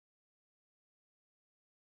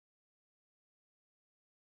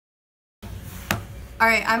All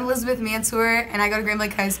right, I'm Elizabeth Mansour, and I go to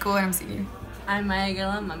Blanc High School, and I'm a senior. I'm Maija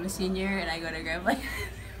Gillum. I'm a senior, and I go to Blanc.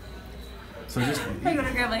 I go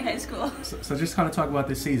to Blanc High School. So just kind of talk about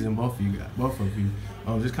this season, both of you.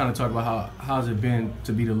 Just kind of talk about how's it been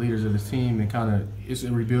to be the leaders of the team, and kind of it's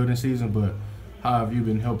a rebuilding season, but how have you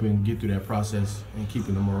been helping get through that process and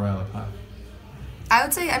keeping the morale up high? I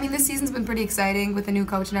would say, this season's been pretty exciting with the new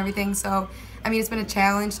coach and everything. So, it's been a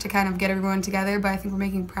challenge to kind of get everyone together, but I think we're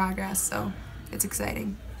making progress. So, it's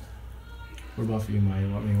exciting. What about for you,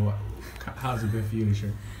 Maija? How's it been for you this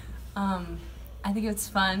year? I think it's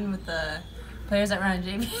fun with the players that run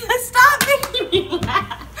JV. Stop making me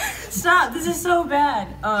laugh! Stop! This is so bad.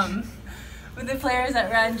 With the players that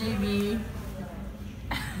run JV,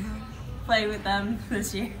 play with them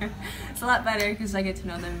this year. It's a lot better because I get to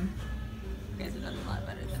know them. You guys have done a lot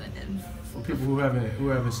better than I did. For people who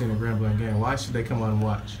haven't seen a Grand Blanc game, why should they come on and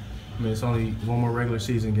watch? It's only one more regular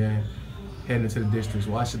season game heading into the districts.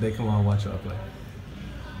 Why should they come on and watch y'all play?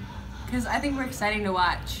 Because I think we're exciting to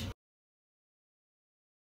watch.